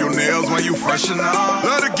bread on your nails while you freshen up.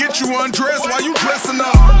 Love to get you undressed while you dressing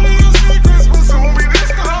up.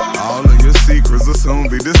 All of your secrets secrets will soon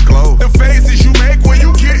be disclosed. The faces you make when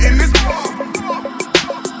you get in this.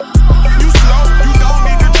 You slow, you don't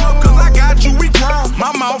need to trip, cause I got you, we grown.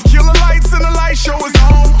 My mouth killer lights and the light show is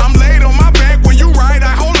on. I'm laid on my back when you ride,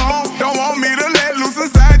 I hold on. Don't want me to let loose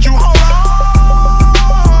inside you, hold on.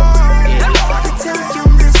 I can tell you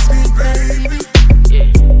miss me, baby.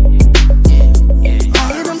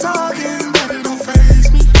 I hear them talking, but it don't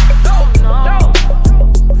faze me. I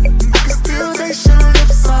can still taste your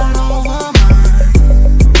lips all over mine.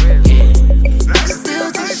 I can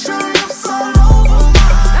still taste your lips all over mine.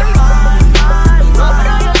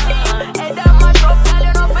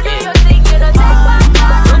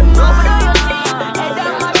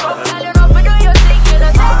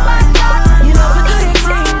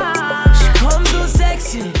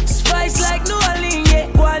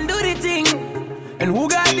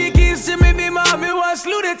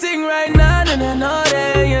 Right now, and I know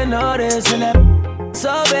that you know this, and that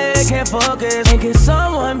so big, can't focus. And can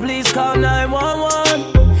someone please call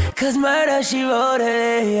 911? Cause murder, she wrote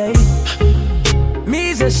it.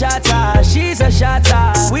 Me's a shotter, she's a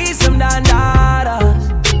shotter. We some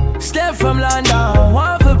dandadas. Step from London,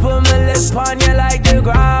 one for put my lips on you like the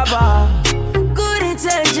grabber. Good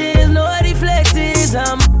intentions, no deflectors.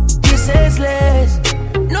 I'm senseless.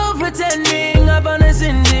 No pretending, I'm on a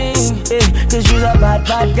sending. Cause you's a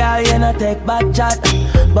bad girl, you know take back chat.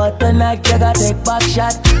 But tonight you gotta take back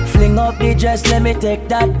shot. Fling up the dress, let me take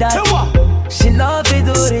that. She know fi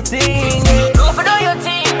do the thing. Know fi do your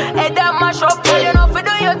thing, head that mash up. Girl, you know fi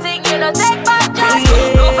do your thing, you know take back chat.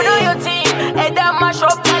 Know fi do your thing, head that mash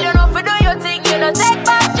up. Girl, you know fi do your thing, you know take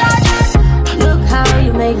back chat. Look how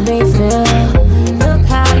you make me feel. Look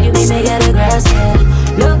how you make me get aggressive.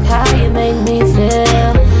 Look how you make me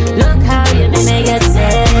feel. Look how you make me get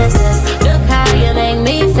senseless. Look how you make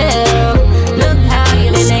me feel. Look how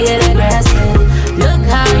you make me get aggressive. Look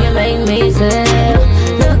how you make me feel.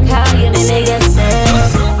 Look how you make me get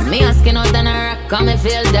senseless. Me asking out on a rock, come me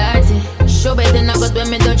feel dirty. Show better now, but when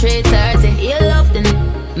me do 3:30. You love the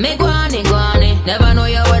me go on it. Never know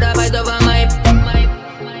you would have fight over my.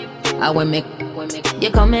 I will make. You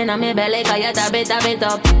come in on me belly, cause you tap it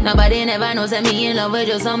up. Nobody never knows that me in love with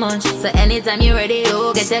you so much. So anytime you ready,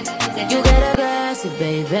 you get it. You get aggressive,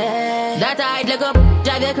 baby. That I'd look up,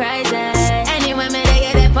 drive you crazy. Anyway, me they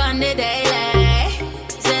get it on the daily.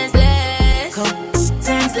 Senseless,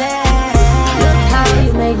 senseless. Look how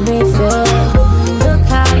you make me feel. Look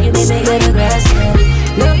how you make me get aggressive.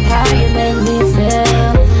 Look how you make me feel.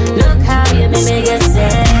 Look how you make me get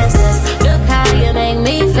senseless. Look how you make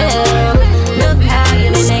me feel. Look how you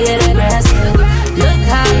make me get aggressive. Look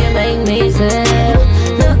how you make me feel.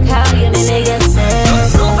 Look how you make me get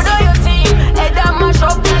senseless. Know fi do your thing, head that mash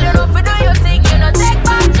up. Girl, you know fi do your thing, you know take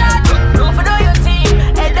back chat. Know fi do your thing,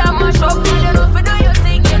 head that mash up. Girl, you know fi do your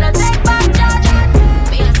thing, you know take back chat.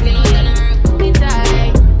 Me asking out on a rock, me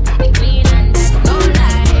tight. Me clean and that's no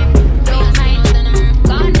lie. Me asking out on a rock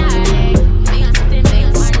all night. Me asking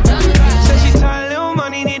one done. Said she tired, little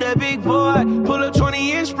money, need a big boy. Pull up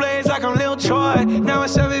 20-inch blades like I'm Lil Troy. Now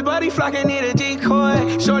it's everybody flocking, need a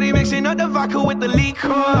decoy. Shorty mixing up the vodka with the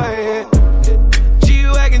liquor.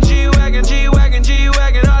 G-Wagon, G-Wagon, G-Wagon,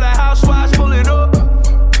 G-Wagon. All the housewives pulling up.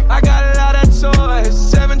 I got a lot of toys.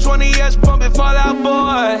 720S pumping Fallout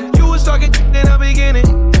Boy. You was talking in the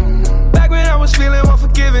beginning. Back when I was feeling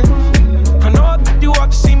unforgiving. I know you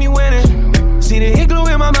walked to see me winning. See the hit glue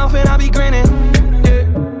in my mouth and I be grinning.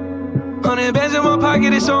 100 bands in my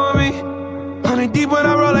pocket, it's on me. 100 deep when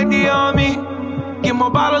I roll like the army. Get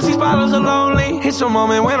more bottles, these bottles are lonely. It's a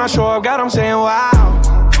moment when I show up, God, I'm saying wow.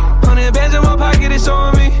 100 bands in my pocket, it's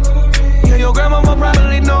on me. Yeah, your grandma will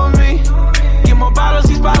probably know me. Get more bottles,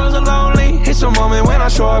 these bottles are lonely. It's a moment when I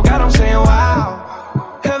show up, God, I'm saying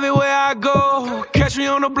wow. Everywhere I go, catch me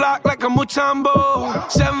on the block like a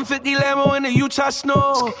Mutombo. 750 Lambo in the Utah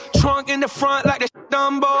snow. Trunk in the front like the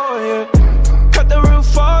Dumbo, yeah. Cut the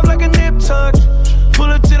roof off like a nip tuck.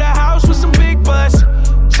 Pull up to the house with some big butts.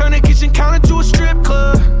 Turn the kitchen counter to a strip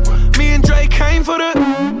club. Me and Drake came for the.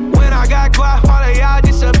 When I got guap, all of y'all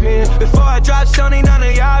disappear. Before I dropped Sony, none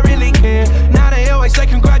of y'all really care. Now they always say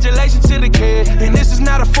congratulations to the kid. And this is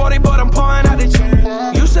not a 40, but I'm pouring out the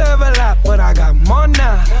chain. Used to have a lot, but I got more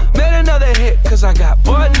now. Made another hit, cause I got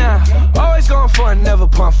bored now. Always going for it, never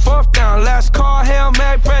pump fourth down. Last call, Hail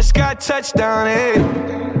Mary, Prescott, touchdown, hey.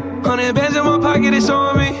 100 bands in my pocket, it's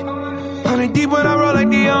on me. 100 deep when I roll like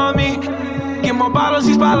the army. Get more bottles,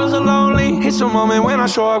 these bottles are lonely. It's a moment when I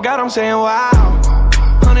show up, God, I'm saying wow.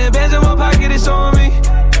 100 bands in my pocket, it's on me.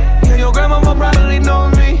 Yeah, your grandma will probably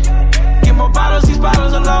know me. Get more bottles, these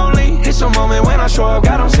bottles are lonely. It's a moment when I show up,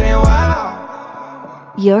 God, I'm saying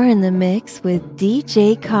wow. You're in the mix with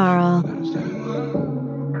DJ Carl.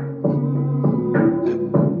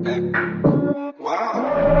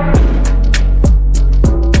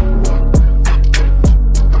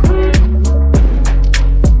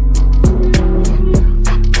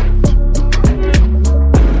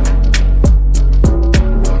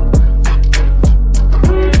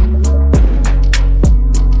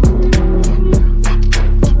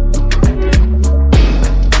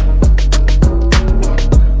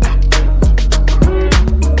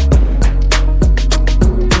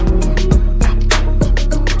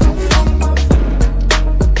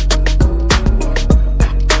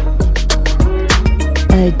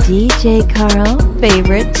 A DJ Carl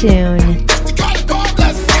favorite tune.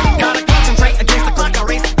 Gotta concentrate against the clock I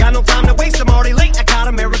race. Got no time to waste, I'm already late. I got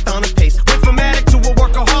a marathoner's pace. Went from addict to a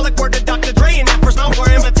workaholic. Word to Dr. Dre and that first note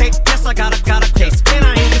where imitate. Yes, I got a taste. And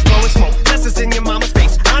I ain't just blowing smoke. This is in your mama's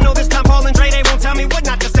face. I know this time Paul and Dre, they won't tell me what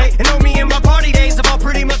not to say. And know me and my party days have all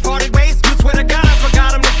pretty much parted ways. You swear to God I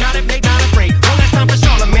forgot him, they got it made, not afraid. One last time for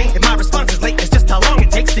Charlemagne. If my response is late, it's just how long it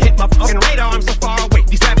takes to hit my fucking radar. I'm so far away.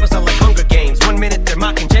 These rappers are like Hunger Games. 1 minute they're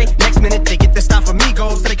mocking Jay, next minute they get their style from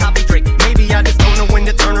Migos, so they copy Drake. Maybe I just don't know when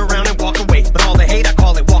to turn around and walk away. But all the hate, I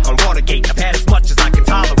call it walk on Watergate. I've had as much as I can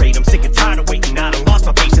tolerate. I'm sick and tired of waiting. I done lost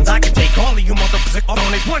my patience. I can take all of you motherfuckers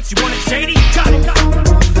on it once. You want it shady? Got it.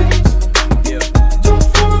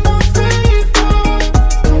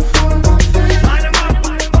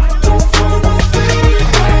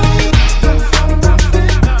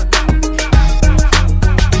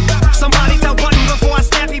 Somebody tell Button before I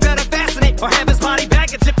snap, he better fasten it or have his body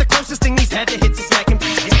back and tip the closest thing he's had to hit to smack him.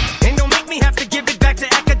 And don't make me have to give it back to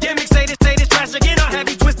academics. Say this trash again. I'll have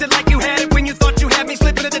you twisted like you had it when you thought you had me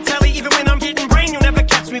slipping to the telly. Even when I'm getting brain, you'll never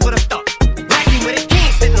catch me with a thought. Lacking with it,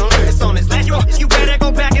 king sitting on this on his last. You better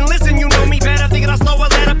go back and listen. You know me better. Thinking I'll slow a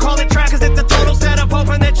let up, call it track, cause it's a total setup.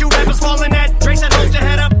 Hoping that you rappers falling at. Dre said, hold your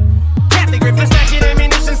head up. Kathy Griffin stacking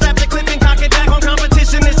ammunition, slap the clip and cock it back on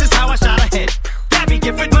competition. This is how I shot ahead. Gabby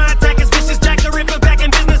Gifford, my attack is vicious. Jack the Ripper back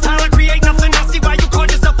in business. How I create nothing. I see why you call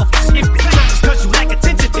yourself a f***. If it's not just cause you lack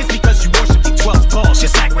attention, it's because you worship the 12 balls. You're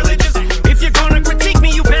sacrilegious. If you're gonna critique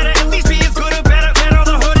me, you better at least be as good or better. Man, or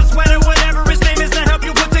the hood is sweater, whatever his name is, to help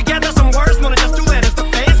you put together some words. Wanna just do letters to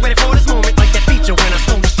fans. Waiting for this moment like that feature when I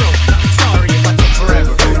stole the show. Sorry if I took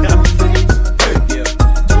forever.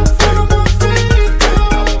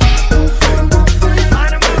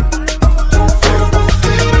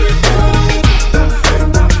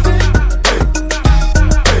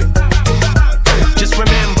 Just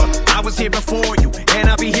remember, I was here before you, and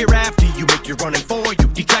I'll be here after you. Make you running for you.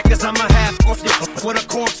 Detractors, I'ma have off you with a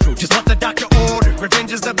corkscrew. Just what the doctor ordered.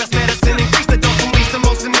 Revenge is the best medicine. Increase the dose and waste the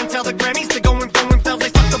most, and then tell the Grammys to go and film themselves. They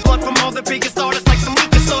suck the blood from all the biggest artists like some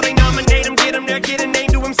leeches, so they nominate them, get them there, get a name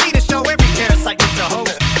to MC to show every parasite needs a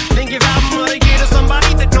host. Then give album of the year to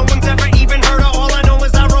somebody that no one's ever even heard of. All I know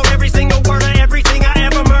is I wrote every single word of everything I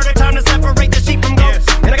ever murdered. Time to separate the sheep from goats.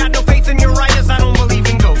 And I got no faith in your writers, I don't believe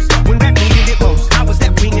in ghosts. When rap needed it most, I was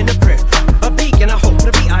that wing in the prayer. A beak and a hope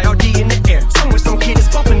to be IRD in the air. Somewhere some kid is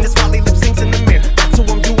bumping this while he lip syncs in the mirror. That's who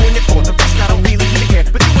I'm doing it for, the rest I don't really care.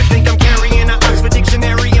 But you would think I'm carrying an Oxford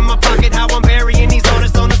dictionary in my pocket. How I'm burying these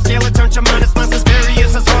artists on a scale of turn your minus plus is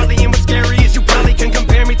various. That's hardly and what's scary is you probably can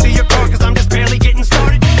compare me to your car, cause I'm just barely getting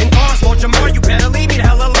started. And cars, Lord Jamar, you better leave me the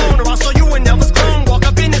hell alone, or I'll show you an Elvis clone. Walk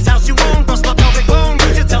up in this house you own, bust my pelvic bone,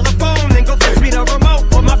 use your telephone, then go fetch me the remote.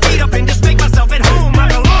 Put my feet up and just make myself at home. I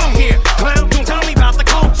belong here. Clown, don't tell me about the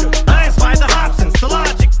culture. I inspired the Hobsons, the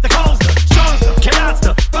Logics, the Coles, the Sean's, the Kellogg's,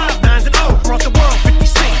 the 5 9s and 0. Brought the world 50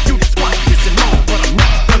 Cent, do the squat, this and more, but I'm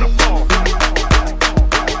not gonna fall.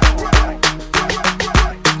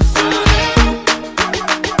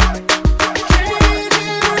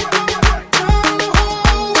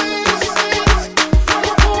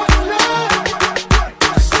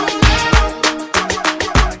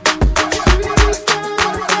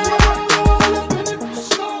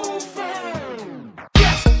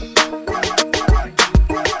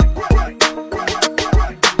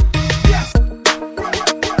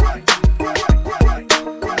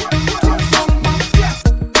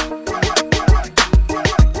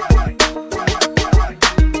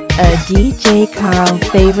 A DJ Carl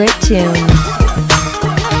favorite tune.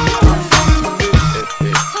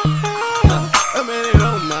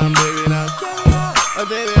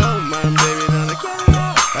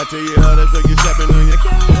 I tell you how to take you stepping on your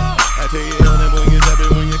cat. I tell you how to when you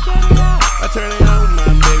stepping on your cat. I turn it on, my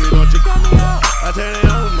baby, don't you cut me out. I turn it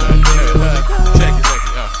on, my baby. Check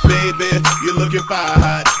it, baby, you're looking fire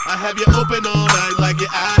hot. I have you open all night like your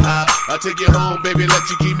IHOP. I'll take you home, baby, let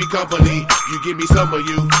you keep me company. You give me some of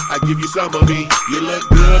you, I give you some of me. You look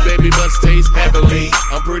good, baby, must taste heavenly.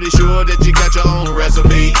 I'm pretty sure that you got your own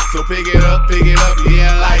recipe. So pick it up,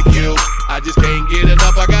 yeah, I like you. I just can't get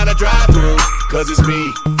enough, I gotta drive through. Cause it's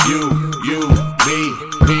me, you, me,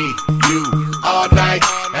 you. All night,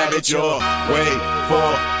 have it your way for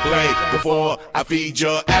play. Before I feed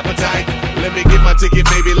your appetite. Let me get my ticket,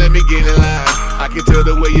 baby, let me get in line. I can tell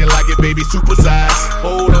the way you like it, baby, super size.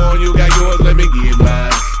 Hold on, you got yours, let me get mine.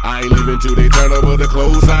 I ain't leaving till they turn over the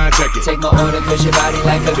clothesline, check it. Take my order cause your body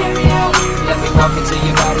like a carry out. Let me walk into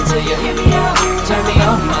your body till you hear me out. Turn me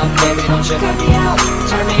on, my baby, don't you cut me out.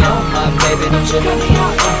 Turn me on, my baby, don't you cut me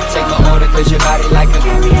out. Take my order cause your body like a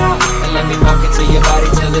carry out. And let me walk into your body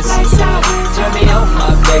till it's lights out. Turn me me on, my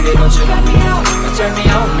baby, don't you cut me out. Turn me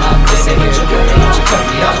on, my baby, don't you cut me out.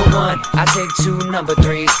 Number one, I take 2 number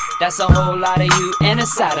 3s. That's a whole lot of you and a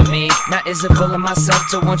side of me. Now is it full of myself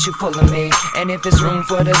to want you full of me? And if it's room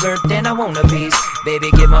for dessert, then I want a piece.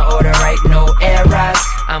 Baby, get my order right, no errors.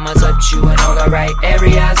 I'ma touch you in all the right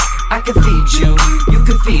areas. I can feed you, you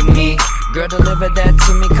can feed me. Girl, deliver that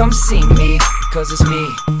to me, come see me. Cause it's me,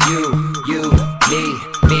 you, me,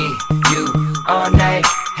 you. All night,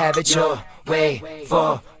 have it your way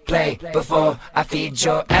for play before I feed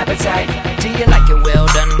your appetite. Do you like it well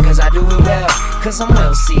done? Cause I do it well. Cause I'm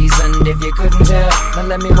well seasoned if you couldn't tell. Now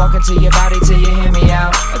let me walk into your body till you hear me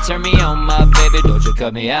out. Or turn me on, my baby, don't you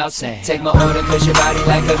cut me out. Say, take my order cause your body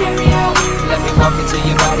like a carry out. Let me walk into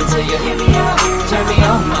your body till you hear me out. Turn me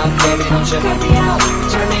on, my baby, don't you cut me out.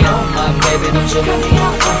 Turn me on, my baby, don't you cut me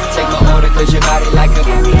out. Take my order cause your body like a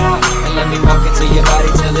carry out. And let me walk into your body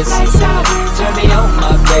till it's lights out. Turn me on,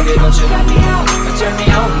 my baby, don't you cut me out. Turn me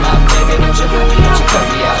on, my baby, don't you cut me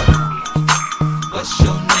out. What's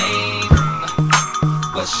your name?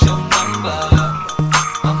 What's your number?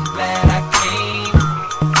 I'm glad I came.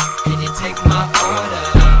 Can you take my order?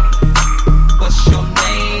 What's your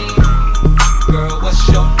name? Girl, what's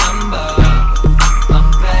your number?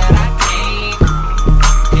 I'm glad I came.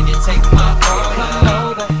 Can you take my order? Come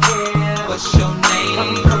over here. What's your name?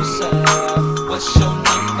 Come closer. What's your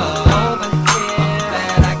number? Over here. I'm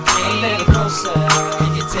glad I came. A little closer.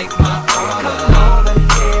 Can you take my order? Come over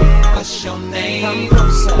here. What's your name? Come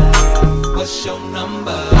closer. What's your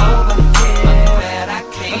number? Over here. I'm glad I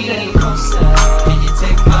came. A little closer. Can you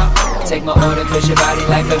take my order? Take my order cause your body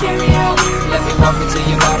like a carry out. Let me walk into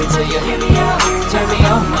your body till you hear me out. Turn me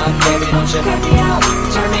on, my baby, don't you cut me out.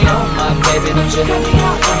 Turn me on, my baby, don't you cut me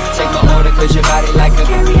out. Take my order cause your body like a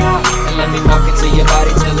carry out. And let me walk into your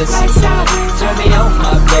body till it's lights out. Turn me on,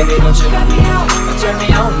 my baby, don't you cut me out. Turn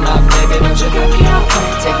me on, my baby, don't you cut me out.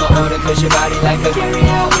 Take my order cause your body like a carry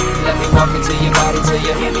out. Let me walk into your body till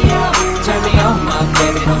you hear me out. Turn me on, my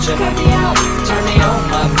baby, don't you cut me out. Turn me on,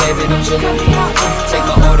 my baby, don't you cut me out. Take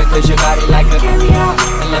my order cause your body like a carry out.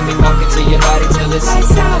 And let me walk into your body till it's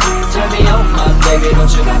lights out. Turn me on, my baby,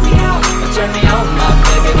 don't you cut me out. Turn me on, my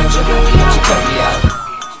baby, don't you cut me out. You cut me out.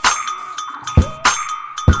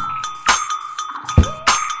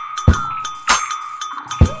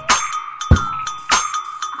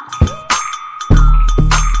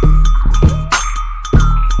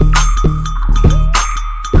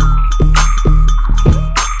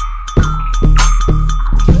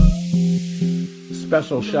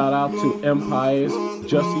 Special shout out to Empire's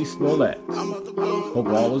Jussie Smollett. Hope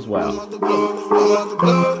all is well.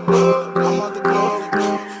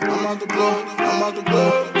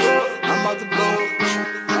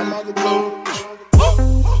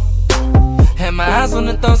 Had my eyes on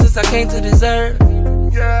the throne since I came to this earth.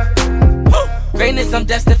 Greatness, I'm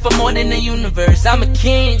destined for more than the universe. I'm a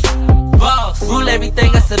king, boss, rule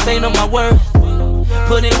everything. I survey on my worth.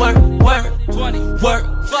 Put in work.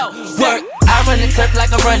 I run the turf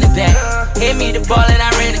like a running back. Hit me the ball and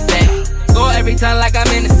I ran it back. Go every time like I'm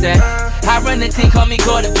in the sack. I run the team, call me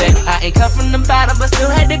quarterback. I ain't come from the bottom, but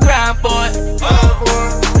still had to grind for it.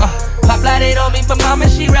 Pop lighted on me, but mama,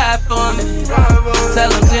 she ride for me.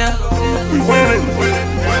 Tell him, Jim. We winning.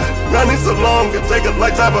 Running so long, it take a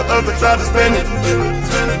lifetime for us to try to spend it.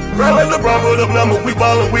 Right like LeBron put up numbers, we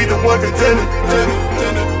ballin', we the one contending.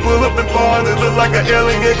 Pull up in bars, it look like an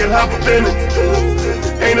alien can hop up in it.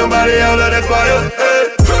 Ain't nobody out there that's fire.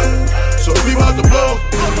 Hey. So we bout to blow,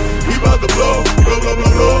 we bout to blow, blow, blow,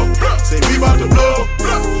 blow, blow. Say we bout to blow,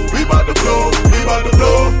 we bout to blow, we bout to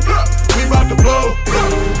blow, we bout to blow,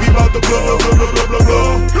 we bout to blow, blow, blow, blow, blow,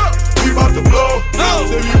 blow. We bout to blow,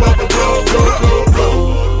 say we bout to blow, blow, blow,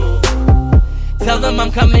 blow. Tell them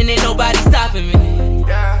I'm coming and nobody stopping me.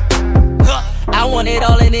 I want it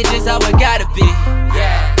all and it's just how it gotta be.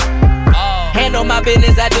 Handle my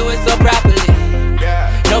business, I do it so properly.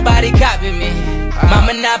 Nobody copy me, my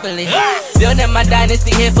monopoly. Building my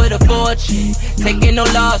dynasty here for the fortune. Taking no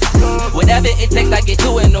losses, whatever it takes I get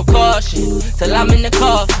to it, no caution. Till I'm in the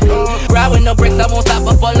coffin, ride with no brakes, I won't stop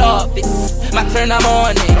before office. My turn, I'm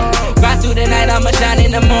on it. Grind through the night, I'ma shine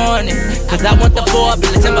in the morning. Cause I want the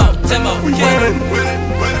formula, Timbo. We winning.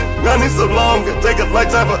 Running so long, it take a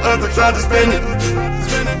lifetime for us to try to spend it.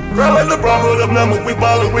 Right like LeBron put up numbers, we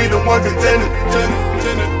ballin', we the one contending.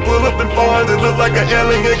 Pull up in bars, it look like an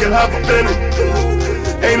alien can hop up in it.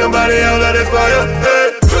 Ain't nobody out there that's fire.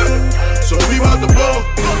 Hey. So we bout to blow,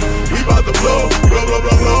 we bout to blow, blow, blow,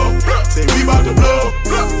 blow, blow. Say we bout to blow,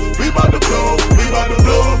 we bout to blow, we bout to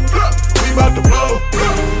blow, we bout to blow,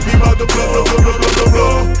 we bout to blow, blow, blow, blow, blow,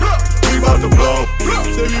 blow. We bout to blow,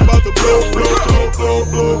 Say we about to blow, blow, blow, blow,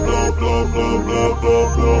 blow, blow, blow, blow, blow, blow,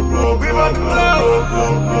 blow, blow. We about to blow,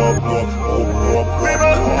 blow, blow, blow, blow, blow. We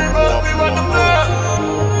about to blow.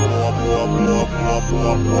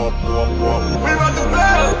 We about to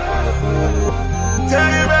blow. Tell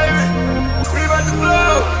you, baby, we about to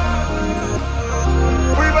blow.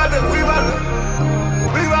 We about to blow.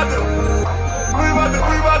 We about to blow.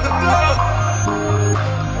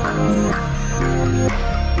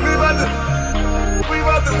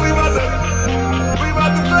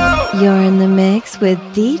 You're in the mix with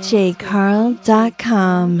DJCarl.com.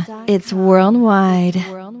 It's worldwide.